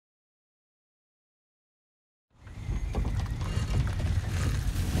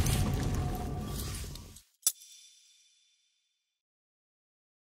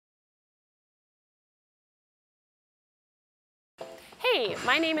Hey,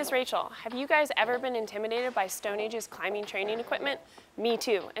 my name is Rachel. Have you guys ever been intimidated by Stone Age's climbing training equipment? Me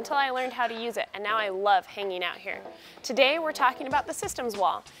too, until I learned how to use it, and now I love hanging out here. Today we're talking about the Systems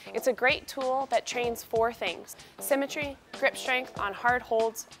Wall. It's a great tool that trains 4 things: symmetry, grip strength on hard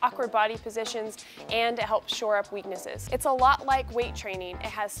holds, awkward body positions, and it helps shore up weaknesses. It's a lot like weight training. It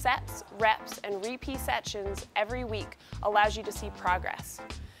has sets, reps, and repeat sessions every week, allows you to see progress.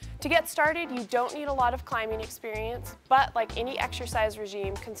 To get started, you don't need a lot of climbing experience, but like any exercise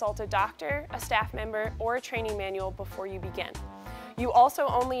regime, consult a doctor, a staff member, or a training manual before you begin. You also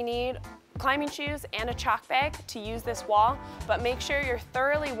only need climbing shoes and a chalk bag to use this wall, but make sure you're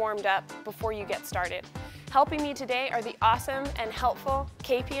thoroughly warmed up before you get started. Helping me today are the awesome and helpful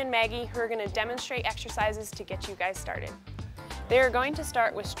KP and Maggie, who are going to demonstrate exercises to get you guys started. They are going to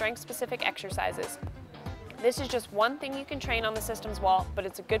start with strength-specific exercises. This is just one thing you can train on the Systems Wall, but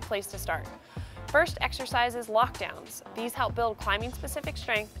it's a good place to start. First exercise is lockdowns. These help build climbing specific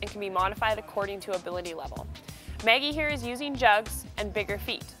strength and can be modified according to ability level. Maggie here is using jugs and bigger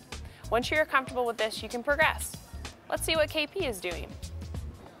feet. Once you're comfortable with this, you can progress. Let's see what KP is doing.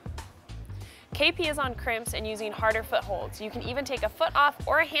 KP is on crimps and using harder footholds. You can even take a foot off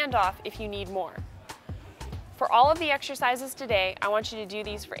or a hand off if you need more. For all of the exercises today, I want you to do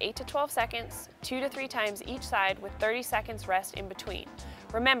these for 8 to 12 seconds, 2 to 3 times each side with 30 seconds rest in between.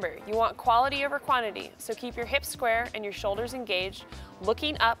 Remember, you want quality over quantity, so keep your hips square and your shoulders engaged,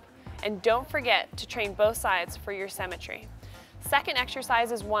 looking up, and don't forget to train both sides for your symmetry. Second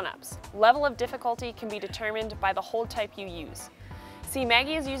exercise is one-ups. Level of difficulty can be determined by the hold type you use. See,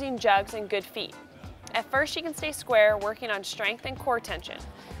 Maggie is using jugs and good feet. At first, she can stay square, working on strength and core tension.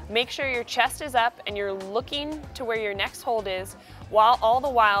 Make sure your chest is up and you're looking to where your next hold is, while all the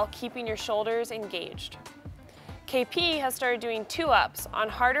while keeping your shoulders engaged. KP has started doing 2-ups on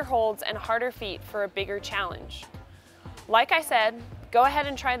harder holds and harder feet for a bigger challenge. Like I said, go ahead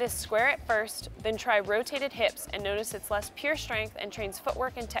and try this square at first, then try rotated hips and notice it's less pure strength and trains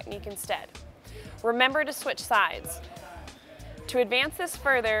footwork and technique instead. Remember to switch sides. To advance this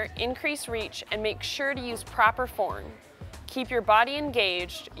further, increase reach and make sure to use proper form. Keep your body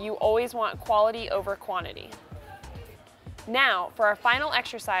engaged. You always want quality over quantity. Now, for our final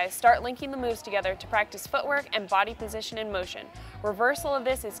exercise, start linking the moves together to practice footwork and body position in motion. Reversal of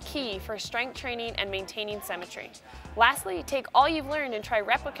this is key for strength training and maintaining symmetry. Lastly, take all you've learned and try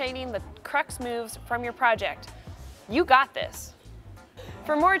replicating the crux moves from your project. You got this.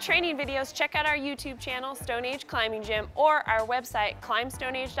 For more training videos, check out our YouTube channel, Stone Age Climbing Gym, or our website,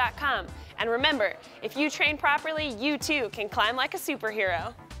 climbstoneage.com. And remember, if you train properly, you too can climb like a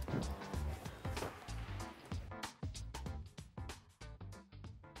superhero.